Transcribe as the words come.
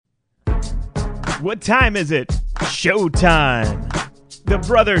What time is it? Showtime. The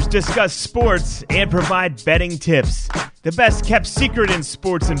brothers discuss sports and provide betting tips. The best kept secret in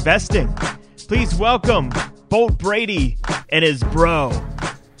sports investing. Please welcome Bolt Brady and his bro.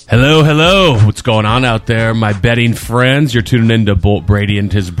 Hello, hello. What's going on out there, my betting friends? You're tuning in to Bolt Brady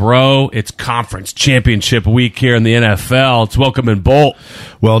and his bro. It's conference championship week here in the NFL. It's welcome in Bolt.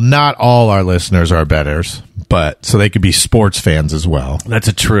 Well, not all our listeners are bettors, but so they could be sports fans as well. That's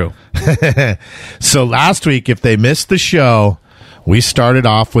a true. So last week, if they missed the show, we started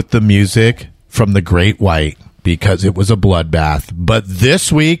off with the music from the Great White because it was a bloodbath. But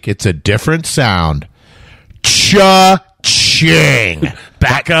this week, it's a different sound. Cha-ching.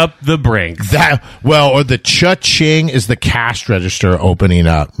 Back up the brink. Or the cha-ching is the cash register opening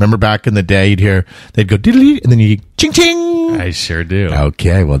up. Remember back in the day, they'd go diddly, and then you ching-ching. I sure do.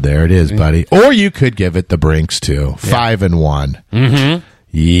 Okay, well, there it is, buddy. Or you could give it the brinks, too. 5-1. Mm-hmm.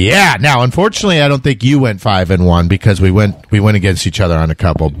 Yeah. Now, unfortunately, I don't think you went 5-1 because we went against each other on a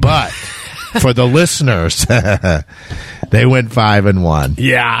couple. But for the listeners, they went 5-1.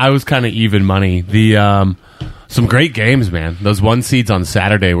 Yeah, I was kind of even money. Some great games, man. Those one seeds on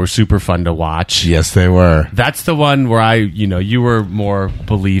Saturday were super fun to watch. Yes, they were. That's the one where you were more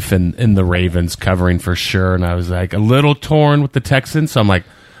belief in the Ravens covering for sure, and I was like a little torn with the Texans. So I'm like,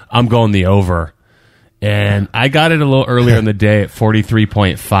 I'm going the over. And I got it a little earlier in the day at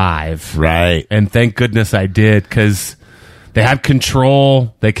 43.5. Right. And thank goodness I did because they had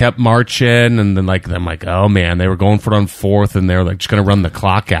control. They kept marching. And then I'm like, oh, man, they were going for it on fourth, and they were just going to run the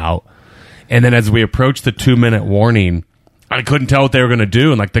clock out. And then as we approached the 2-minute warning, I couldn't tell what they were going to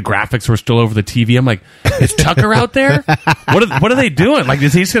do. And the graphics were still over the TV. I'm like, is Tucker out there? What are they doing?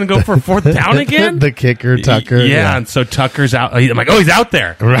 Is he just going to go for a fourth down again? The kicker, Tucker. Yeah. And so Tucker's out. I'm like, oh, he's out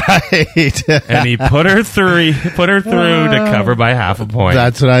there. Right. And he put her through to cover by half a point.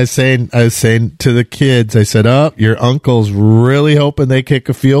 That's what I was saying. I was saying to the kids, I said, your uncle's really hoping they kick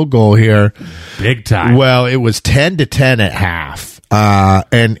a field goal here. Big time. Well, it was 10-10 at half.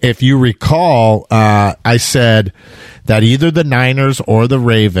 And if you recall, I said that either the Niners or the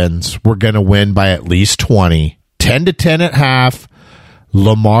Ravens were going to win by at least 20. 10-10 at half.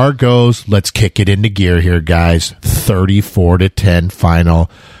 Lamar goes, let's kick it into gear here, guys. 34-10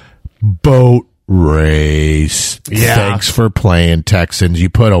 final. Boat race. Yeah. Thanks for playing, Texans. You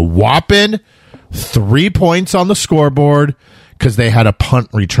put a whopping 3 points on the scoreboard because they had a punt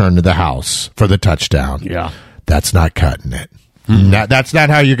return to the house for the touchdown. Yeah. That's not cutting it. That's not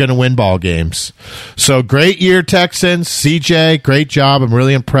how you're going to win ball games. So great year, Texans. CJ, great job. I'm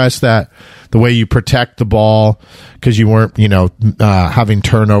really impressed that the way you protect the ball because you weren't, having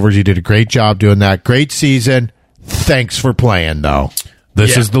turnovers. You did a great job doing that. Great season. Thanks for playing, though.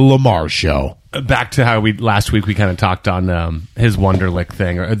 This is the Lamar show. Back to how last week we kind of talked on his Wonderlic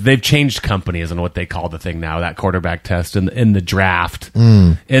thing. Or they've changed companies and what they call the thing now, that quarterback test in the draft.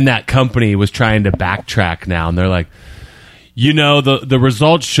 And that company was trying to backtrack now, and they're like, the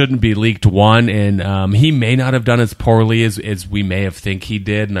results shouldn't be leaked, one, and he may not have done as poorly as we may have think he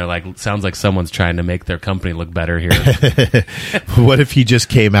did, and they're like, sounds like someone's trying to make their company look better here. What if he just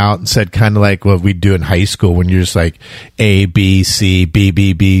came out and said kind of like what we do in high school when you're just like A, B, C, B,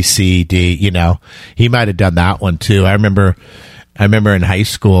 B, B, C, D, He might have done that one too. I remember in high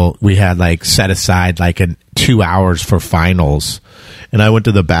school we had set aside 2 hours for finals. And I went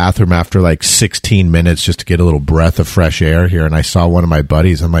to the bathroom after 16 minutes just to get a little breath of fresh air here. And I saw one of my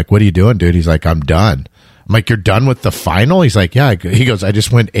buddies. I'm like, what are you doing, dude? He's like, I'm done. I'm like, you're done with the final? He's like, yeah. He goes, I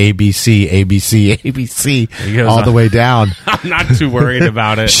just went A, B, C, A, B, C, A, B, C, all the way down. I'm not too worried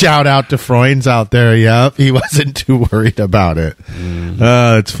about it. Shout out to Freund's out there. Yep. He wasn't too worried about it.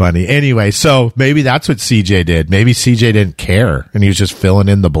 It's funny. Anyway, so maybe that's what CJ did. Maybe CJ didn't care and he was just filling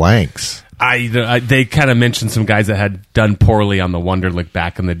in the blanks. They kind of mentioned some guys that had done poorly on the Wonderlic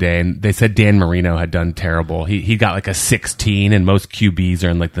back in the day, and they said Dan Marino had done terrible. He got a 16, and most QBs are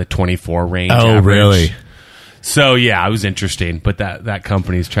in the 24 range. Oh, average. Really? So, yeah, it was interesting, but that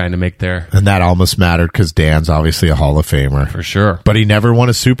company's trying to make their... And that almost mattered because Dan's obviously a Hall of Famer. For sure. But he never won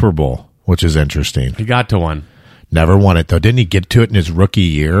a Super Bowl, which is interesting. He got to one. Never won it, though. Didn't he get to it in his rookie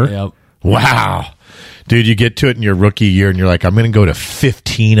year? Yep. Wow. Dude, you get to it in your rookie year, and you're like, I'm going to go to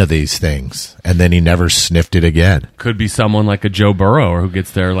 15 of these things. And then he never sniffed it again. Could be someone like a Joe Burrow or who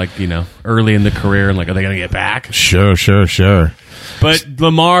gets there, early in the career, and are they going to get back? Sure. But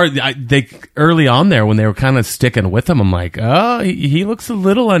Lamar, they early on there when they were kind of sticking with him, I'm like, oh, he looks a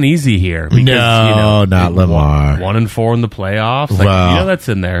little uneasy here. Because, no, not Lamar. 1-4 in the playoffs. That's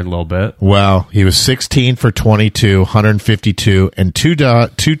in there a little bit. Well, he was 16 for 22, 152, and two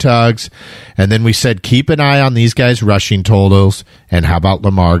tugs. And then we said, keep an eye on these guys' rushing totals. And how about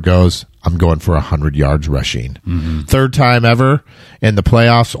Lamar goes, I'm going for 100 yards rushing. Third time ever in the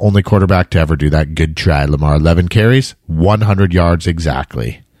playoffs, only quarterback to ever do that. Good try, Lamar. 11 carries, 100 yards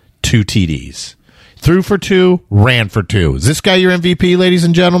exactly. 2 TDs. Threw for 2, ran for 2. Is this guy your MVP, ladies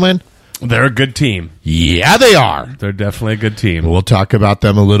and gentlemen? They're a good team. Yeah, they are. They're definitely a good team. We'll talk about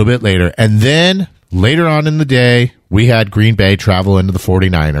them a little bit later. And then later on in the day, we had Green Bay travel into the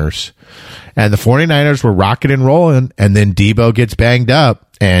 49ers. And the 49ers were rocking and rolling, and then Debo gets banged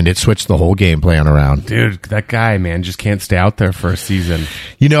up, and it switched the whole game plan around. Dude, that guy, man, just can't stay out there for a season.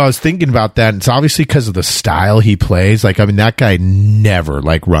 You know, I was thinking about that, and it's obviously because of the style he plays. Like, I mean, that guy never,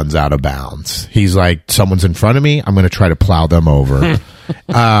 like, runs out of bounds. He's like, someone's in front of me, I'm going to try to plow them over.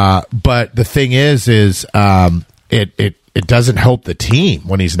 But the thing is it doesn't help the team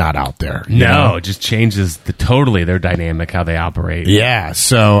when he's not out there. No, it just changes totally their dynamic, how they operate. Yeah,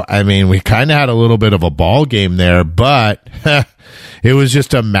 so, I mean, we kind of had a little bit of a ball game there, but it was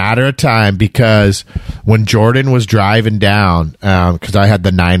just a matter of time because when Jordan was driving down, because I had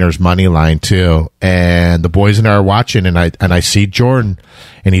the Niners money line too, and the boys and I are watching, and I see Jordan,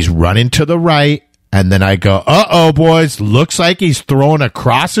 and he's running to the right, and then I go, uh-oh, boys, looks like he's throwing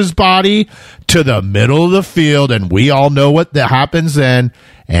across his body to the middle of the field, and we all know what happens then.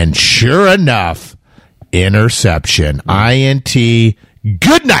 And sure enough, interception, INT,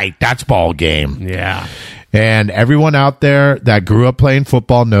 good night. That's ball game. Yeah. And everyone out there that grew up playing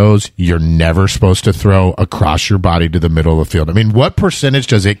football knows you're never supposed to throw across your body to the middle of the field. I mean, what percentage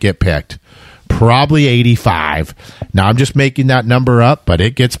does it get picked? Probably 85. Now, I'm just making that number up, but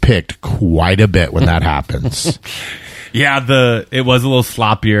it gets picked quite a bit when that happens. Yeah, it was a little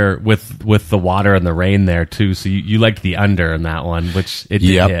sloppier with the water and the rain there, too. So you liked the under in that one, which it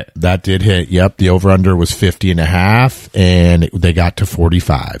did hit. That did hit. Yep, the over-under was 50.5, and they got to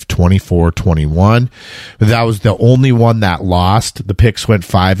 45, 24-21. That was the only one that lost. The picks went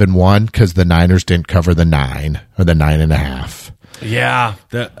 5-1 because the Niners didn't cover the 9 or the 9.5. Yeah,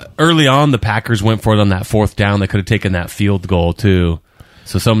 early on, the Packers went for it on that fourth down. They could have taken that field goal, too.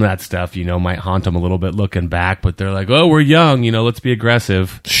 So some of that stuff, might haunt them a little bit looking back, but they're like, oh, we're young, let's be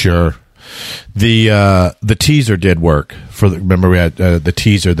aggressive. Sure. The teaser did work. Remember we had the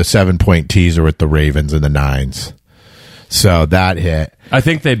teaser, the 7-point teaser with the Ravens and the Nines. So that hit. I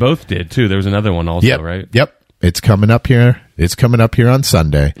think they both did, too. There was another one also, right? Yep. It's coming up here. It's coming up here on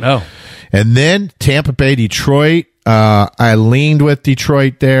Sunday. Oh. And then Tampa Bay, Detroit. I leaned with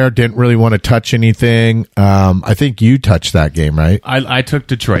Detroit there. Didn't really want to touch anything. I think you touched that game, right? I took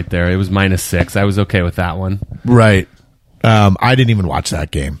Detroit there. It was -6. I was okay with that one. Right. I didn't even watch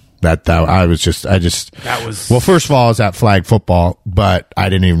that game. That was well, first of all, I was at flag football, but I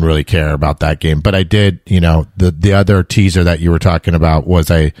didn't even really care about that game. But I did, the other teaser that you were talking about was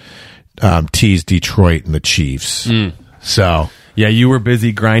I teased Detroit and the Chiefs. So yeah, you were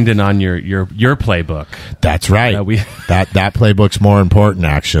busy grinding on your playbook. That's right. That playbook's more important,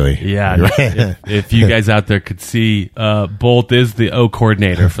 actually. Yeah. If you guys out there could see, Bolt is the O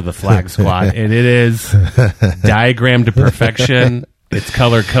coordinator for the flag squad, and it is diagrammed to perfection. It's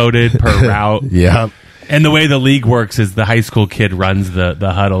color coded per route. Yeah. And the way the league works is the high school kid runs the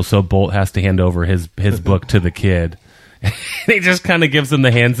huddle, so Bolt has to hand over his book to the kid. He just kind of gives him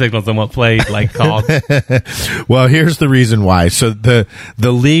the hand signals on what play called. Well, here's the reason why. So the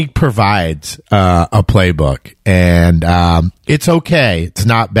league provides a playbook, and it's okay. It's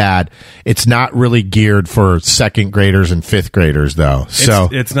not bad. It's not really geared for second graders and fifth graders, though. So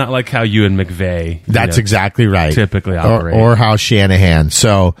it's not like how you and McVay. That's exactly right. Typically operate, or how Shanahan.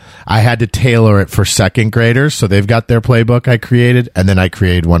 So I had to tailor it for second graders. So they've got their playbook I created, and then I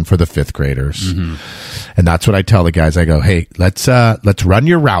created one for the fifth graders. Mm-hmm. And that's what I tell the guys. I go, hey, let's run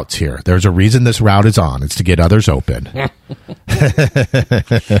your routes here. There's a reason this route is on. It's to get others open. And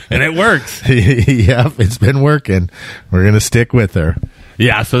it works. Yep, it's been working. We're going to stick with her.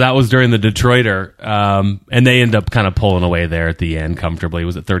 Yeah, so that was during the Detroiter, and they end up kind of pulling away there at the end comfortably.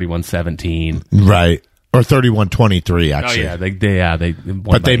 Was it 31-17? Right. Or 31-23, actually. Oh, yeah. They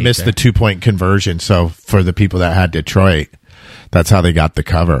but they missed the 2-point conversion, so for the people that had Detroit, that's how they got the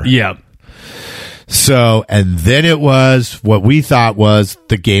cover. Yeah. So, and then it was what we thought was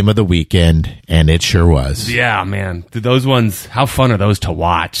the game of the weekend, and it sure was. Yeah, man. Those ones, how fun are those to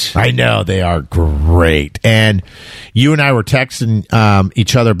watch? I know, they are great. And you and I were texting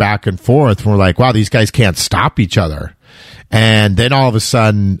each other back and forth, and we're like, wow, these guys can't stop each other. And then all of a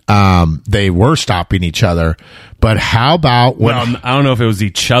sudden, they were stopping each other. But how about when... Well, I don't know if it was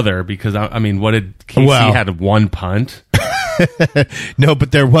each other, because, what did... KC had one punt. No,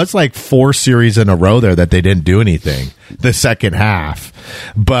 but there was like 4 series in a row there that they didn't do anything the second half.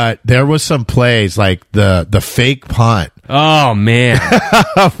 But there was some plays like the fake punt. Oh, man.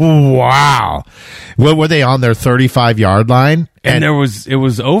 Wow. What were they on their 35-yard line? And it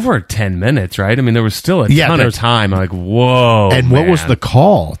was over 10 minutes, right? I mean, there was still a ton of time. I'm like, whoa. And man. what was the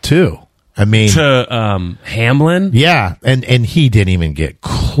call, too? I mean, to Hamlin? Yeah, and he didn't even get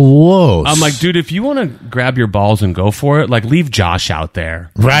close. I'm like, dude, if you want to grab your balls and go for it, like, leave Josh out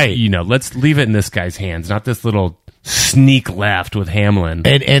there. Right. You know, let's leave it in this guy's hands, not this little sneak left with Hamlin.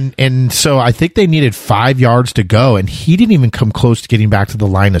 And so I think they needed 5 yards to go, and he didn't even come close to getting back to the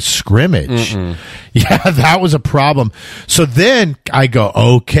line of scrimmage. Yeah, that was a problem. So then I go,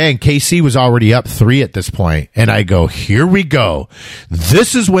 okay, and KC was already up 3 at this point, and I go, here we go.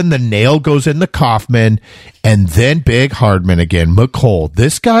 This is when the nail goes in the Kaufman, and then big Hardman again, McColl.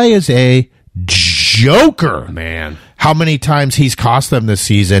 This guy is a joker. Man. How many times he's cost them this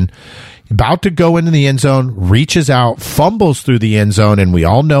season. About to go into the end zone, reaches out, fumbles through the end zone, and we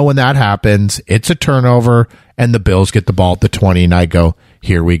all know when that happens, it's a turnover, and the Bills get the ball at the 20, and I go,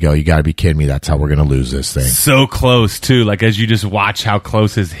 here we go. You got to be kidding me. That's how we're going to lose this thing. So close, too. Like, as you just watch how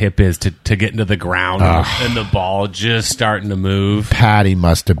close his hip is to get into the ground and the ball just starting to move. Patty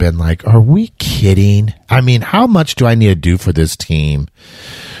must have been like, are we kidding? I mean, how much do I need to do for this team?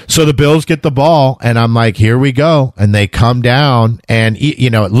 So the Bills get the ball, and I'm like, here we go. And they come down, and, you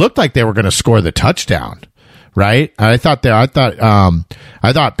know, it looked like they were going to score the touchdown, right? I thought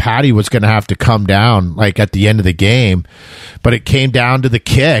Patty was going to have to come down, like, at the end of the game. But it came down to the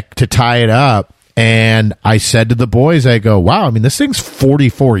kick to tie it up. And I said to the boys, I go, wow, I mean, this thing's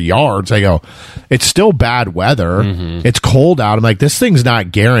 44 yards. I go, it's still bad weather. It's cold out. I'm like, this thing's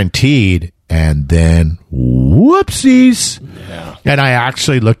not guaranteed. And then, whoopsies. Yeah. And I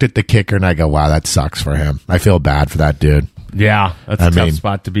actually looked at the kicker and I go, wow, that sucks for him. I feel bad for that dude. Yeah, that's a tough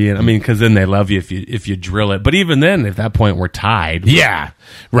spot to be in. I mean, because then they love you if you drill it. But even then, at that point, we're tied. Yeah,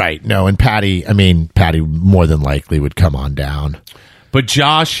 right. No, and Patty more than likely would come on down. But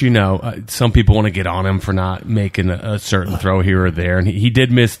Josh, you know, some people want to get on him for not making a certain throw here or there. And he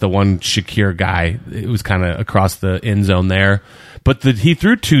did miss the one Shakir guy. It was kind of across the end zone there. But he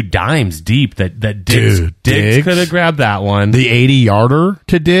threw 2 dimes deep that Diggs could have grabbed that one. The 80-yarder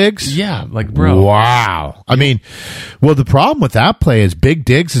to Diggs? Yeah, like, bro. Wow. I mean, well, the problem with that play is Big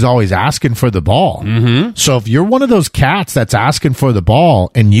Diggs is always asking for the ball. So if you're one of those cats that's asking for the ball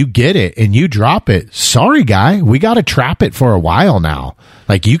and you get it and you drop it, sorry, guy, we got to trap it for a while now.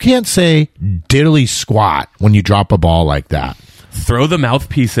 Like, you can't say diddly squat when you drop a ball like that. Throw the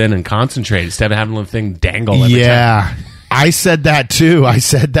mouthpiece in and concentrate instead of having the thing dangle every time. I said that too. I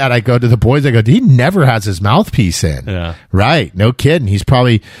go to the boys, I go, he never has his mouthpiece in. Yeah. Right. No kidding. He's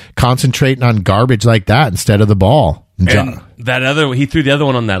probably concentrating on garbage like that instead of the ball. And he threw the other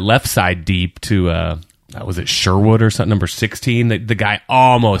one on that left side deep to, was it Sherwood or something, number 16? The guy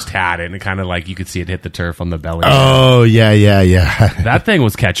almost had it, and it kind of like you could see it hit the turf on the belly. Oh, yeah. That thing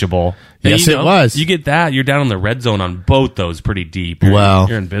was catchable. Yes, it was. You get that, you're down on the red zone on both those pretty deep.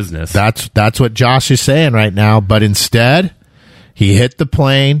 You're in business. That's what Josh is saying right now. But instead, he hit the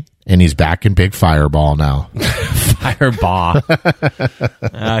plane, and he's back in Big Fireball now. Fireball.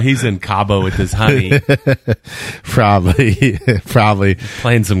 He's in Cabo with his honey. Probably.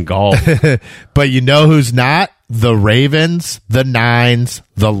 Playing some golf. But you know who's not? The Ravens, the Nines,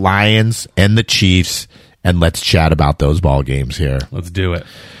 the Lions, and the Chiefs. And let's chat about those ball games here. Let's do it.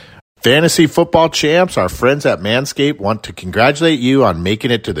 Fantasy football champs, our friends at Manscaped want to congratulate you on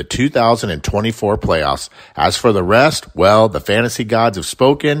making it to the 2024 playoffs. As for the rest, well, the fantasy gods have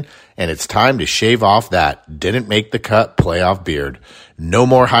spoken, and it's time to shave off that didn't make the cut playoff beard. No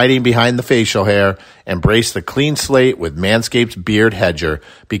more hiding behind the facial hair. Embrace the clean slate with Manscaped's Beard Hedger,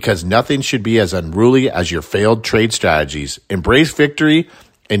 because nothing should be as unruly as your failed trade strategies. Embrace victory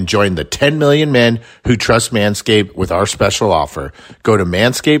and join the 10 million men who trust Manscaped with our special offer. Go to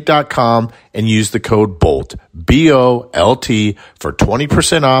manscaped.com and use the code BOLT, B-O-L-T, for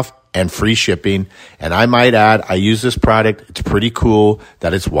 20% off and free shipping. And I might add, I use this product. It's pretty cool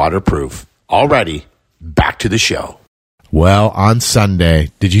that it's waterproof. Alrighty, back to the show. Well, on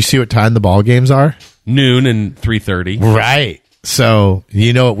Sunday, did you see what time the ball games are? Noon and 3:30. Right. So,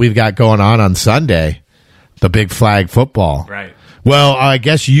 you know what we've got going on Sunday? The big flag football. Right. Well, I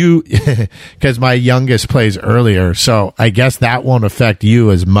guess you, because my youngest plays earlier, so I guess that won't affect you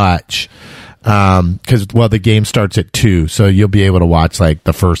as much. because the game starts at 2, so you'll be able to watch like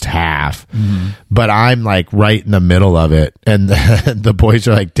the first half. But I'm like right in the middle of it, and the boys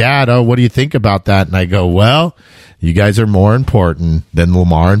are like, Dad, what do you think about that? And I go, well, you guys are more important than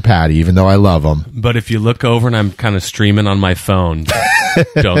Lamar and Patty, even though I love them. But if you look over and I'm kind of streaming on my phone,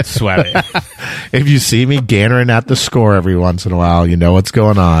 don't sweat it. If you see me gannering at the score every once in a while, you know what's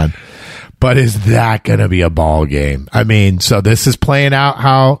going on. But is that going to be a ball game? I mean, so this is playing out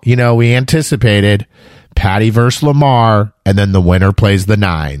how, we anticipated. Patty versus Lamar, and then the winner plays the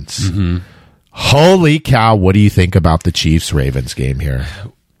Nines. Holy cow, what do you think about the Chiefs-Ravens game here?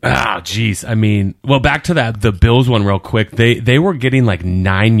 Geez. I mean, back to the Bills one real quick. They were getting like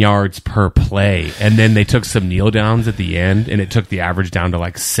 9 yards per play, and then they took some kneel downs at the end, and it took the average down to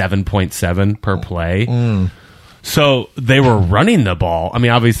like 7.7 per play. So they were running the ball. I mean,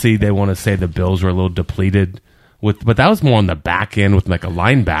 obviously they want to say the Bills were a little depleted but that was more on the back end with like a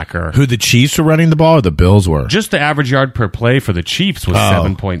linebacker. Who, the Chiefs were running the ball or the Bills were? Just the average yard per play for the Chiefs was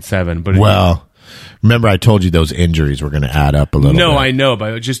 7.7. But remember I told you those injuries were going to add up a little bit. No, I know,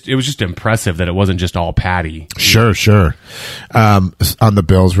 but it was just impressive that it wasn't just all Patty. Sure. On the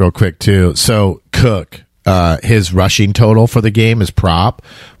Bills real quick too. So Cook, his rushing total for the game, his prop,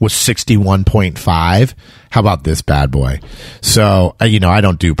 was 61.5. How about this bad boy? So, I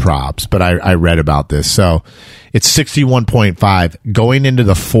don't do props, but I read about this. So it's 61.5. Going into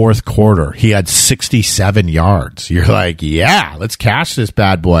the fourth quarter, he had 67 yards. You're like, yeah, let's cash this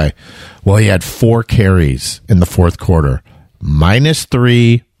bad boy. Well, he had 4 carries in the fourth quarter.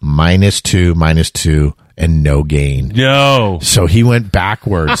 -3, -2, -2, and no gain. No. So he went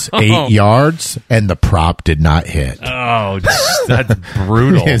backwards 8 yards, and the prop did not hit. Oh, that's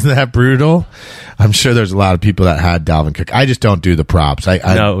brutal. Isn't that brutal? I'm sure there's a lot of people that had Dalvin Cook. I just don't do the props.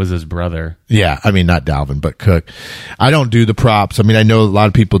 No, it was his brother. Yeah, I mean, not Dalvin, but Cook. I don't do the props. I mean, I know a lot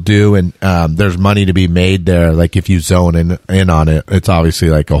of people do, and there's money to be made there. Like, if you zone in on it, it's obviously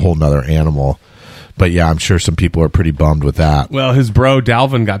like a whole nother animal. But yeah, I'm sure some people are pretty bummed with that. Well, his bro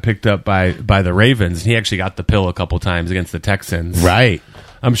Dalvin got picked up by the Ravens. He actually got the pill a couple times against the Texans. Right.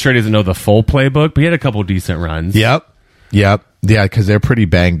 I'm sure he doesn't know the full playbook, but he had a couple decent runs. Yep. Yeah, because they're pretty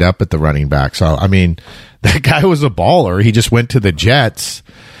banged up at the running back. So, I mean, that guy was a baller. He just went to the Jets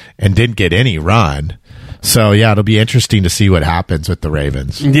and didn't get any run. So, yeah, it'll be interesting to see what happens with the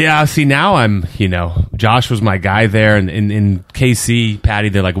Ravens. Yeah, see, now Josh was my guy there, and in KC, Patty,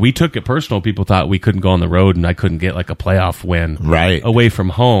 they're like, we took it personal. People thought we couldn't go on the road, and I couldn't get like a playoff win away from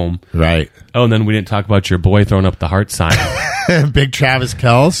home. Right. Oh, and then we didn't talk about your boy throwing up the heart sign. Big Travis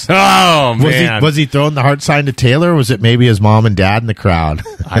Kelce. Oh, man. Was he throwing the heart sign to Taylor, or was it maybe his mom and dad in the crowd?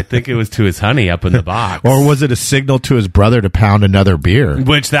 I think it was to his honey up in the box. Or was it a signal to his brother to pound another beer?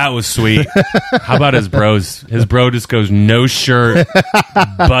 Which, that was sweet. How about his bros? His bro just goes, no shirt,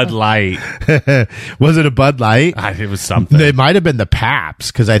 Bud Light. Was it a Bud Light? It was something. It might have been the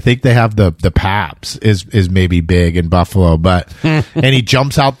Paps, because I think they have the Paps is maybe big in Buffalo. But and he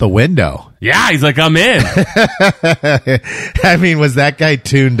jumps out the window. Yeah, he's like, I'm in. I mean, was that guy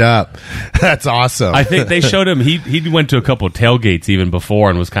tuned up? That's awesome. I think they showed him, he went to a couple of tailgates even before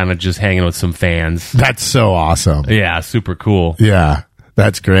and was kind of just hanging with some fans. That's so awesome. Yeah, super cool. Yeah,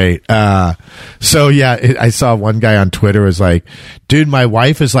 that's great. So, yeah, I saw one guy on Twitter was like, dude, my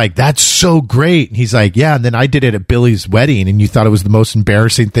wife is like, that's so great. And he's like, yeah, and then I did it at Billy's wedding, and you thought it was the most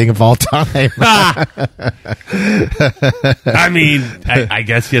embarrassing thing of all time. I mean, I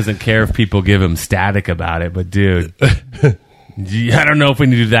guess he doesn't care if people give him static about it, but dude, I don't know if we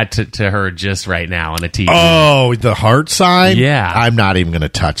need to do that to her just right now on a TV. Oh, the heart sign? Yeah. I'm not even going to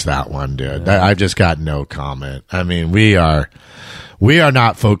touch that one, dude. I've just got no comment. I mean, we are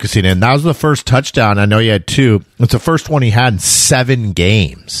not focusing in. That was the first touchdown. I know you had 2. It's the first one he had in 7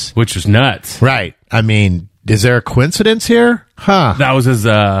 games. Which was nuts. Right. I mean, is there a coincidence here? Huh. That was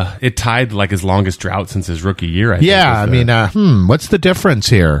it tied like his longest drought since his rookie year, I think. Yeah, I mean, what's the difference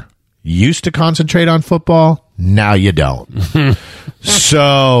here? Used to concentrate on football, now you don't.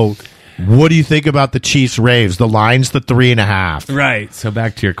 So, what do you think about the Chiefs Raves? The line's the 3.5. Right. So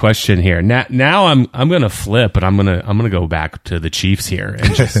back to your question here. Now I'm going to flip, but I'm going to go back to the Chiefs here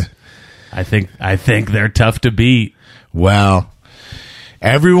and just I think they're tough to beat. Well,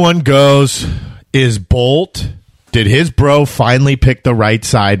 everyone goes, is Bolt, did his bro finally pick the right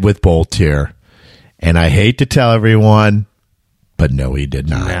side with Bolt here? And I hate to tell everyone, but no, he did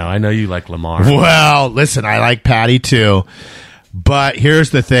not. Now, I know you like Lamar. Well, listen, I like Patty too. But here's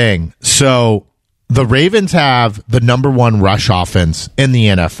the thing. So the Ravens have the number 1 rush offense in the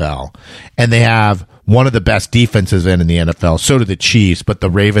NFL, and they have one of the best defenses in the NFL. So do the Chiefs, but the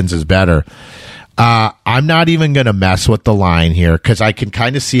Ravens is better. I'm not even going to mess with the line here because I can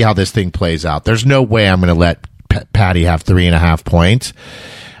kind of see how this thing plays out. There's no way I'm going to let Patty have 3.5 points.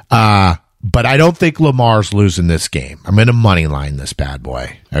 But I don't think Lamar's losing this game. I'm going to money line this bad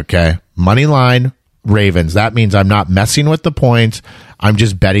boy. Okay. Money line Ravens. That means I'm not messing with the points. I'm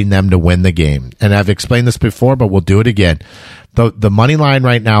just betting them to win the game. And I've explained this before, but we'll do it again. The money line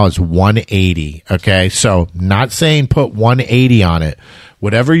right now is 180. Okay. So not saying put 180 on it.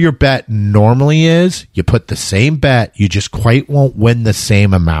 Whatever your bet normally is, you put the same bet. You just quite won't win the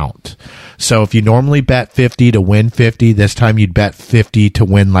same amount. So if you normally bet 50 to win 50, this time you'd bet 50 to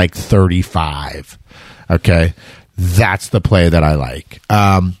win like 35. Okay. That's the play that I like.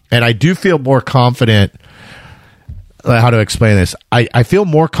 And I do feel more confident. How to explain this? I feel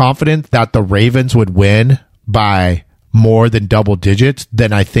more confident that the Ravens would win by more than double digits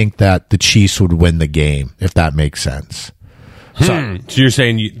than I think that the Chiefs would win the game, if that makes sense. So you're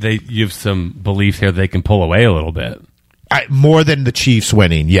saying you have some belief here they can pull away a little bit? More than the Chiefs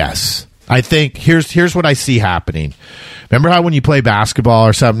winning, yes. I think here's what I see happening. Remember how when you play basketball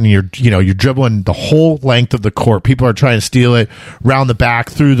or something, you're dribbling the whole length of the court. People are trying to steal it around the back,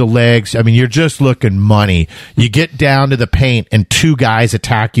 through the legs. I mean, you're just looking money. You get down to the paint and 2 guys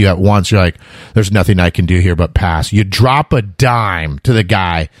attack you at once. You're like, there's nothing I can do here but pass. You drop a dime to the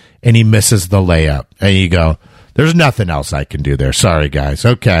guy and he misses the layup. And you go, there's nothing else I can do there. Sorry, guys.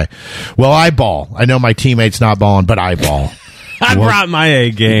 Okay. Well, I ball. I know my teammate's not balling, but I ball. I brought my A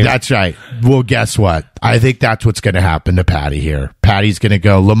game. That's right. Well, guess what? I think that's what's going to happen to Patty here. Patty's going to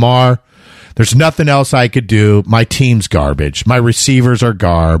go, Lamar, there's nothing else I could do. My team's garbage. My receivers are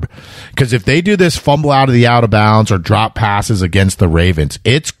garb. Because if they do this fumble out of bounds or drop passes against the Ravens,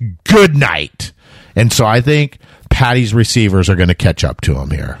 it's good night. And so I think Patty's receivers are going to catch up to him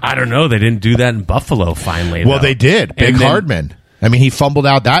here. I don't know. They didn't do that in Buffalo finally. Well, they did. Big Hardman. I mean, he fumbled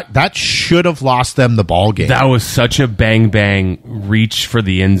out. That should have lost them the ball game. That was such a bang reach for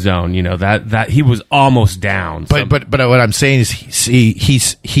the end zone. You know that he was almost down. But what I'm saying is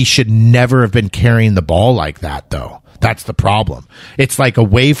he should never have been carrying the ball like that, though. That's the problem. It's like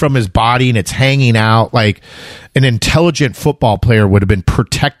away from his body and it's hanging out. Like an intelligent football player would have been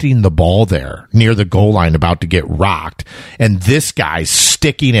protecting the ball there near the goal line, about to get rocked, and this guy's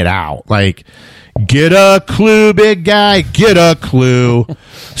sticking it out like. Get a clue, big guy. Get a clue.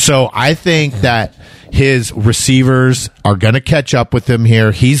 So I think that his receivers are going to catch up with him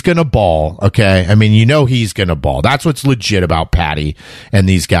here. He's going to ball, okay? I mean, he's going to ball. That's what's legit about Patty and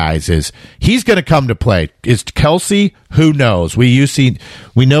these guys is he's going to come to play. Is Kelsey? Who knows? We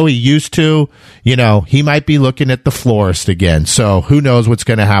know he used to. He might be looking at the florist again. So who knows what's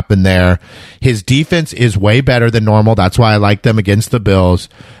going to happen there. His defense is way better than normal. That's why I like them against the Bills.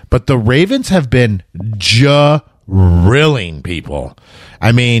 But the Ravens have been drilling people.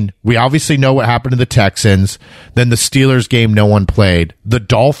 I mean, we obviously know what happened to the Texans. Then the Steelers game, no one played. The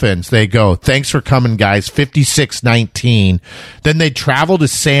Dolphins, they go, thanks for coming, guys, 56-19. Then they travel to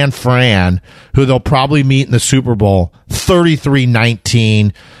San Fran, who they'll probably meet in the Super Bowl,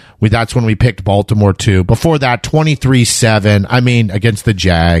 33-19. That's when we picked Baltimore, too. Before that, 23-7. I mean, against the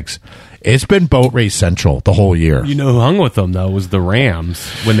Jags. It's been boat race central the whole year. Who hung with them, though, was the Rams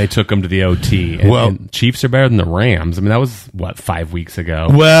when they took them to the OT. And Chiefs are better than the Rams. I mean, that was, 5 weeks ago?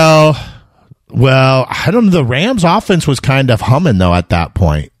 Well, I don't know. The Rams offense was kind of humming, though, at that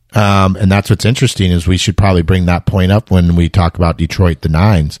point. And that's what's interesting is we should probably bring that point up when we talk about Detroit, the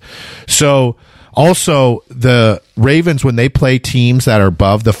Nines. So, also, the Ravens, when they play teams that are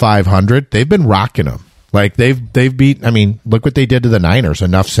above the 500, they've been rocking them. Like, they've beat, I mean, look what they did to the Niners.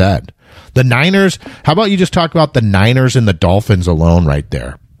 Enough said. The Niners, how about you just talk about the Niners and the Dolphins alone right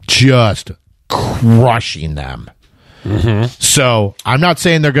there? Just crushing them. Mm-hmm. So, I'm not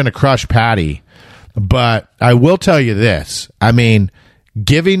saying they're going to crush Patty, but I will tell you this. I mean,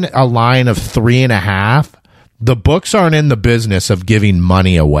 giving a line of 3.5, the books aren't in the business of giving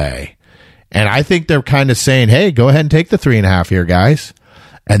money away. And I think they're kind of saying, hey, go ahead and take the 3.5 here, guys.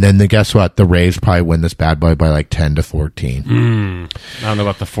 And then guess what? The Rays probably win this bad boy by like 10-14. I don't know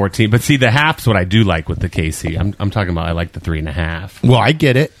about the 14. But see, the half's what I do like with the KC. I'm talking about I like the 3.5. Well, I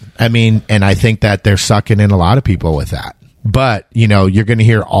get it. I mean, and I think that they're sucking in a lot of people with that. But, you're going to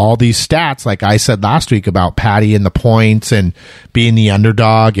hear all these stats, like I said last week, about Patty and the points and being the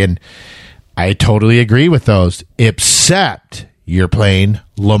underdog. And I totally agree with those, except you're playing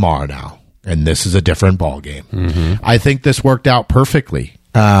Lamar now. And this is a different ball game. Mm-hmm. I think this worked out perfectly.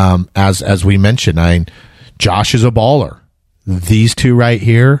 As we mentioned, Josh is a baller. These two right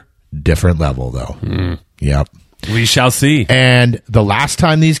here, different level though. Yep. We shall see. And the last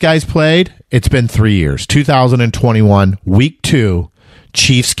time these guys played, it's been 3 years. 2021, week 2,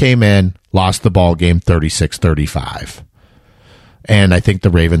 Chiefs came in, lost the ball game 36-35. And I think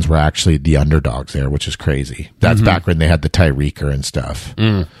the Ravens were actually the underdogs there, which is crazy. That's back when they had the Tyreeker and stuff.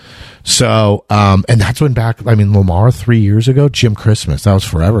 So, and that's when Lamar 3 years ago, Jim Christmas, that was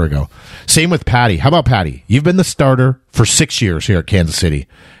forever ago. Same with Patty. How about Patty? You've been the starter for 6 years here at Kansas City.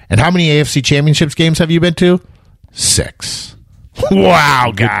 And how many AFC Championships games have you been to? 6.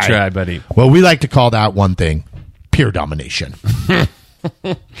 Wow, Good guy. try, buddy. Well, we like to call that one thing pure domination.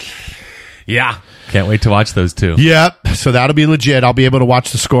 Yeah. Can't wait to watch those two. Yep. So that'll be legit. I'll be able to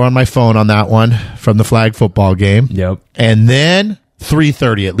watch the score on my phone on that one from the flag football game. Yep. And then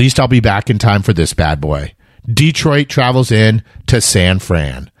 3:30. At least I'll be back in time for this bad boy. Detroit travels in to San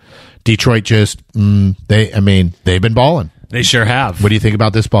Fran. Detroit just they've been balling. They sure have. What do you think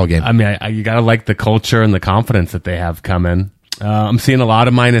about this ball game? I mean, you got to like the culture and the confidence that they have coming. I'm seeing a lot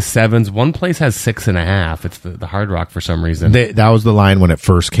of -7s. One place has 6.5. It's the Hard Rock for some reason. That was the line when it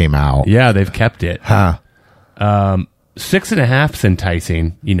first came out. Yeah, they've kept it. Huh. 6.5's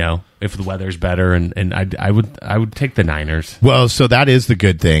enticing, if the weather's better, and I would take the Niners. Well, so that is the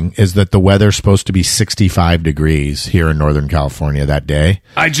good thing, is that the weather's supposed to be 65 degrees here in Northern California that day.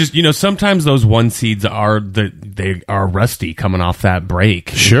 I just, sometimes those 1 seeds they are rusty coming off that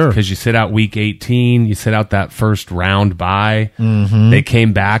break. Sure. Because you sit out week 18, you sit out that first round bye. They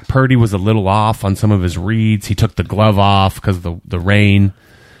came back. Purdy was a little off on some of his reads. He took the glove off because of the rain.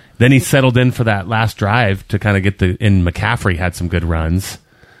 Then he settled in for that last drive to kind of get and McCaffrey had some good runs.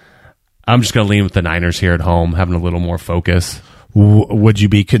 I'm just going to lean with the Niners here at home, having a little more focus. Would you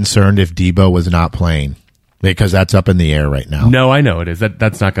be concerned if Debo was not playing? Because that's up in the air right now. No, I know it is.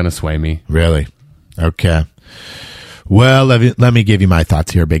 That's not going to sway me. Really? Okay. Well, let me give you my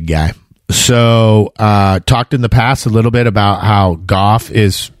thoughts here, big guy. So, talked in the past a little bit about how Goff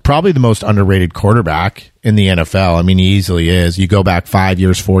is probably the most underrated quarterback in the NFL. I mean, he easily is. You go back 5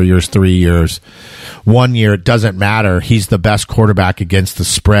 years, 4 years, 3 years, 1 year, it doesn't matter. He's the best quarterback against the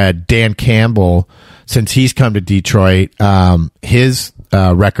spread. Dan Campbell, since he's come to Detroit, his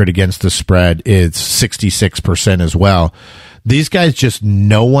record against the spread is 66% as well. These guys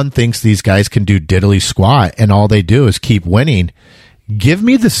no one thinks these guys can do diddly squat, and all they do is keep winning. Give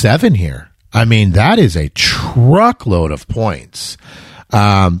me the 7 here. I mean, that is a truckload of points.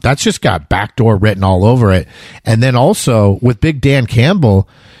 That's just got backdoor written all over it. And then also with Big Dan Campbell,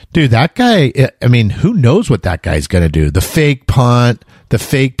 dude, that guy, I mean, who knows what that guy's going to do? The fake punt, the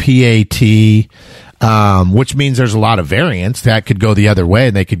fake PAT, which means there's a lot of variance that could go the other way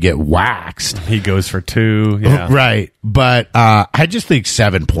and they could get waxed. He goes for 2. Yeah. Right. But I just think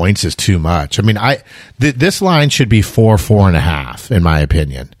 7 points is too much. I mean, this line should be 4.5, in my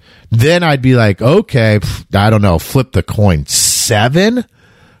opinion. Then I'd be like, okay, I don't know, flip the coin. 7?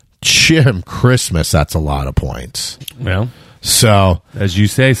 Jim Christmas, that's a lot of points. Well, so as you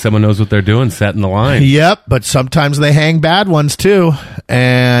say, someone knows what they're doing, setting the line. Yep, but sometimes they hang bad ones too.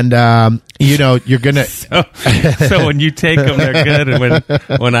 And you're gonna. So when you take them, they're good, and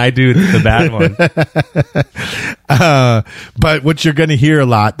when I do, it's the bad one. But what you're gonna hear a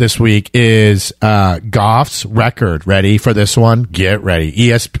lot this week is Goff's record. Ready for this one? Get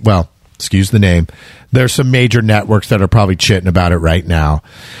ready. Excuse the name. There's some major networks that are probably chitting about it right now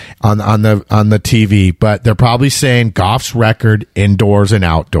on the TV, but they're probably saying Goff's record indoors and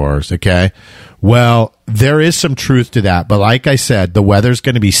outdoors. Okay. Well, there is some truth to that, but like I said, the weather's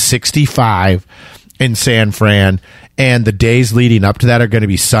going to be 65 in San Fran, and the days leading up to that are going to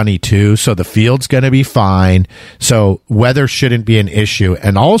be sunny too. So the field's going to be fine. So weather shouldn't be an issue.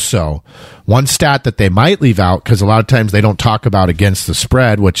 And also, one stat that they might leave out, because a lot of times they don't talk about against the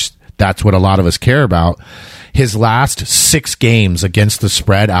spread, which that's what a lot of us care about. His last 6 games against the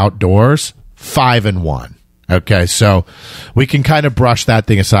spread outdoors, 5-1. Okay, so we can kind of brush that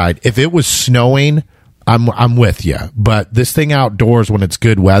thing aside. If it was snowing, I'm with you. But this thing outdoors, when it's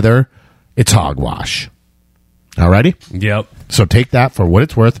good weather, it's hogwash. Alrighty? Yep. So take that for what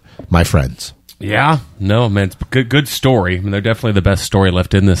it's worth, my friends. Yeah, no, man, it's good story. I mean, they're definitely the best story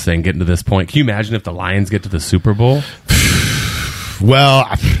left in this thing, getting to this point. Can you imagine if the Lions get to the Super Bowl? Well,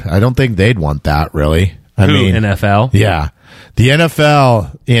 I don't think they'd want that, really. I mean, NFL? Yeah. The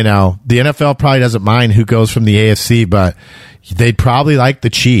NFL probably doesn't mind who goes from the AFC, but they'd probably like the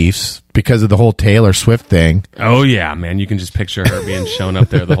Chiefs. because of the whole Taylor Swift thing. Oh, yeah, man. You can just picture her being shown up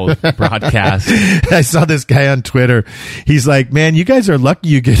there the whole broadcast. I saw this guy on Twitter. He's like, man, you guys are lucky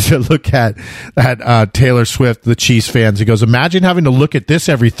you get to look at Taylor Swift, the Chiefs fans. He goes, imagine having to look at this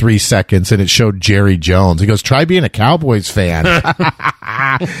every 3 seconds, and it showed Jerry Jones. He goes, try being a Cowboys fan.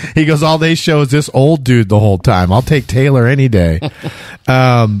 He goes, all they show is this old dude the whole time. I'll take Taylor any day.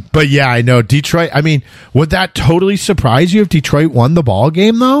 But yeah, I know. Detroit, I mean, would that totally surprise you if Detroit won the ball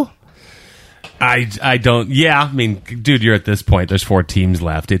game, though? I don't. Yeah, I mean, dude, you're at this point. There's 4 teams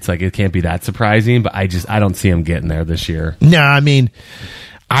left. It's like it can't be that surprising. But I don't see them getting there this year. No, I mean,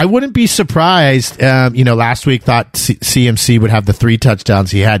 I wouldn't be surprised. Last week thought CMC would have the 3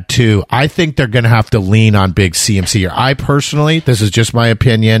 touchdowns. He had 2. I think they're going to have to lean on big CMC. I personally, this is just my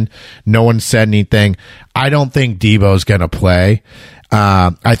opinion. No one said anything. I don't think Debo's going to play.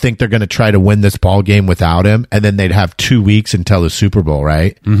 I think they're going to try to win this ball game without him, and then they'd have 2 weeks until the Super Bowl,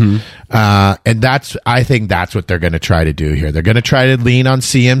 right? Mm-hmm. And I think that's what they're going to try to do here. They're going to try to lean on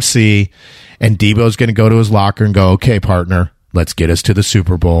CMC, and Debo's going to go to his locker and go, okay, partner, let's get us to the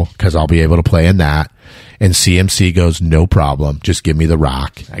Super Bowl because I'll be able to play in that. And CMC goes, no problem. Just give me the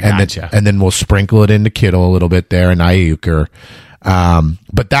rock. And then we'll sprinkle it into Kittle a little bit there and Ayuk.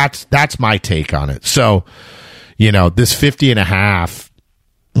 But that's my take on it. So, this 50.5,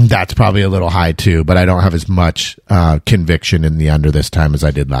 that's probably a little high too, but I don't have as much conviction in the under this time as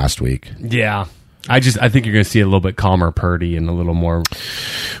I did last week. Yeah. I think you're going to see a little bit calmer Purdy and a little more.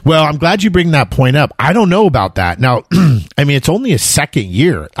 Well, I'm glad you bring that point up. I don't know about that. Now, I mean, it's only his second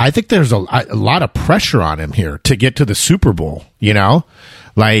year. I think there's a lot of pressure on him here to get to the Super Bowl,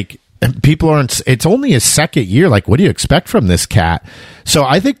 Like, people aren't, it's only his second year. Like, what do you expect from this cat? So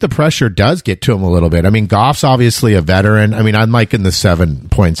I think the pressure does get to him a little bit. I mean, Goff's obviously a veteran. I mean, I'm liking the 7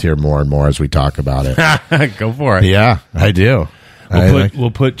 points here more and more as we talk about it. Go for it. Yeah, I do.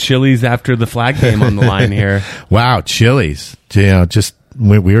 We'll put Chili's after the flag game on the line here. Wow, Chili's. Just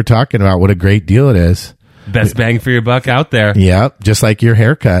we were talking about what a great deal it is. Best bang for your buck out there. Yep, just like your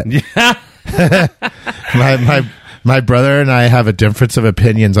haircut. Yeah. My brother and I have a difference of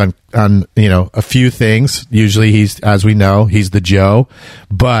opinions on a few things. Usually he's the Joe,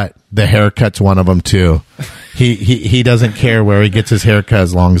 but the haircut's one of them too. He doesn't care where he gets his haircut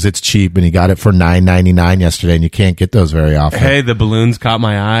as long as it's cheap, and he got it for $9.99 yesterday, and you can't get those very often. Hey, the balloons caught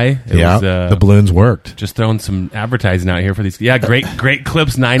my eye. The balloons worked. Just throwing some advertising out here for these. Yeah, great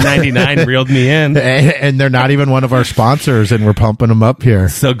clips. $9.99 reeled me in, and they're not even one of our sponsors, and we're pumping them up here.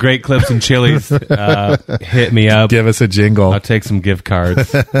 So Great Clips and Chili's, hit me up. Give us a jingle. I'll take some gift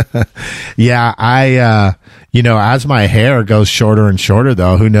cards. Yeah, as my hair goes shorter and shorter,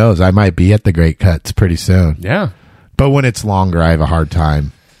 though, who knows? I might be at the Great Cuts pretty soon. Yeah. But when it's longer, I have a hard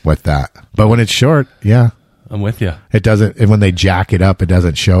time with that. But when it's short, yeah. I'm with you. It doesn't, and when they jack it up, it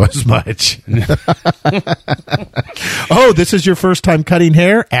doesn't show as much. Oh, this is your first time cutting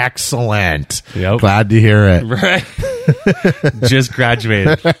hair? Excellent. Yep. Glad to hear it. Right. Just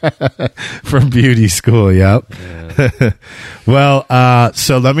graduated from beauty school. Yep. Yeah. Well,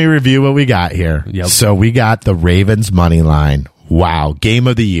 so let me review what we got here. Yep. So we got the Ravens money line. Wow. Game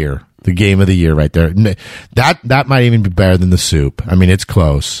of the year. The game of the year right there. That might even be better than the soup. I mean, it's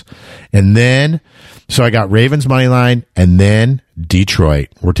close. And then, so I got Ravens money line and then Detroit.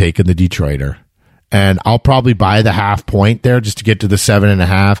 We're taking the Detroiter. And I'll probably buy the 0.5 point there just to get to the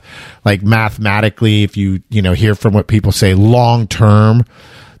 7.5. Like mathematically, if you hear from what people say long term,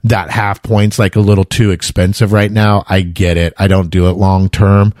 that 0.5 point's like a little too expensive right now. I get it. I don't do it long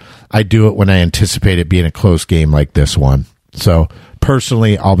term. I do it when I anticipate it being a close game like this one. So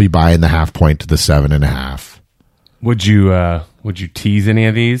personally, I'll be buying the 0.5 point to the 7.5. Would you tease any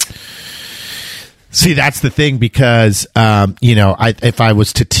of these? See, that's the thing because, if I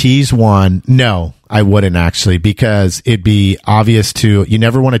was to tease one, no, I wouldn't actually, because it'd be obvious you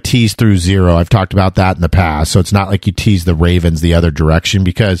never want to tease through 0. I've talked about that in the past. So it's not like you tease the Ravens the other direction,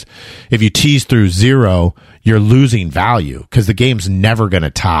 because if you tease through 0, you're losing value because the game's never going to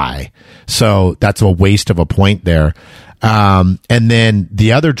tie. So that's a waste of a point there. And then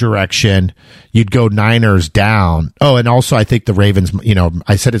the other direction, you'd go Niners down. Oh, and also I think the Ravens,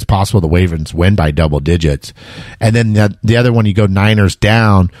 I said it's possible the Ravens win by double digits. And then the other one, you go Niners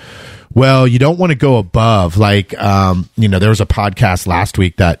down. Well, you don't want to go above. Like, there was a podcast last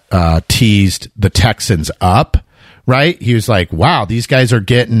week that teased the Texans up, right? He was like, wow, these guys are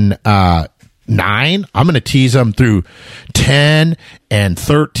getting 9. I'm going to tease them through 10 and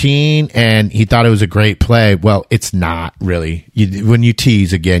 13. And he thought it was a great play. Well, it's not really. When you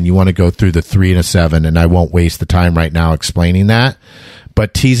tease again, you want to go through the 3 and a 7. And I won't waste the time right now explaining that.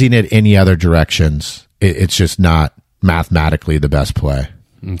 But teasing it any other directions, it's just not mathematically the best play.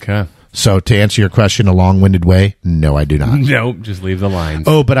 Okay. So to answer your question a long-winded way, no, I do not. Nope, just leave the lines.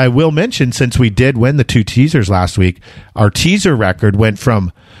 Oh, but I will mention, since we did win the 2 teasers last week, our teaser record went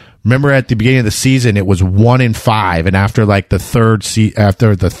from, remember at the beginning of the season, it was 1-5, and after like the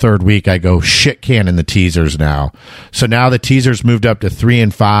third week, I go shit can in the teasers now. So now the teasers moved up to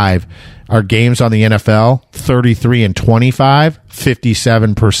 3-5. Our games on the NFL, 33-25,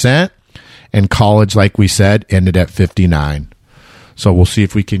 57%, and college, like we said, ended at 59. So we'll see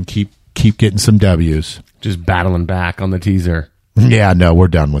if we can keep getting some W's. Just battling back on the teaser. Yeah, no, we're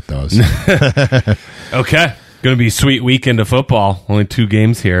done with those. Okay. Going to be a sweet weekend of football. Only 2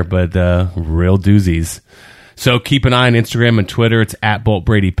 games here, but real doozies. So keep an eye on Instagram and Twitter. It's at Bolt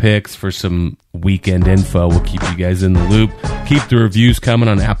Brady Picks for some weekend info. We'll keep you guys in the loop. Keep the reviews coming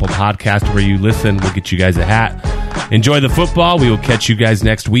on Apple Podcast where you listen. We'll get you guys a hat. Enjoy the football. We will catch you guys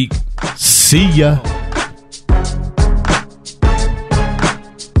next week. See ya.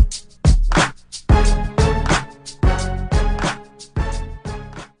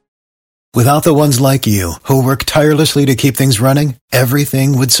 Without the ones like you, who work tirelessly to keep things running,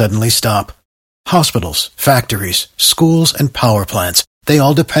 everything would suddenly stop. Hospitals, factories, schools, and power plants, they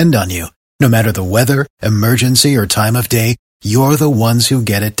all depend on you. No matter the weather, emergency, or time of day, you're the ones who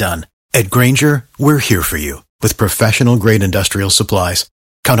get it done. At Grainger, we're here for you with professional-grade industrial supplies.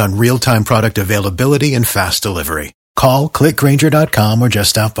 Count on real-time product availability and fast delivery. Call, click Grainger.com, or just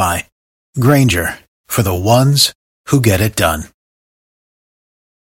stop by. Grainger, for the ones who get it done.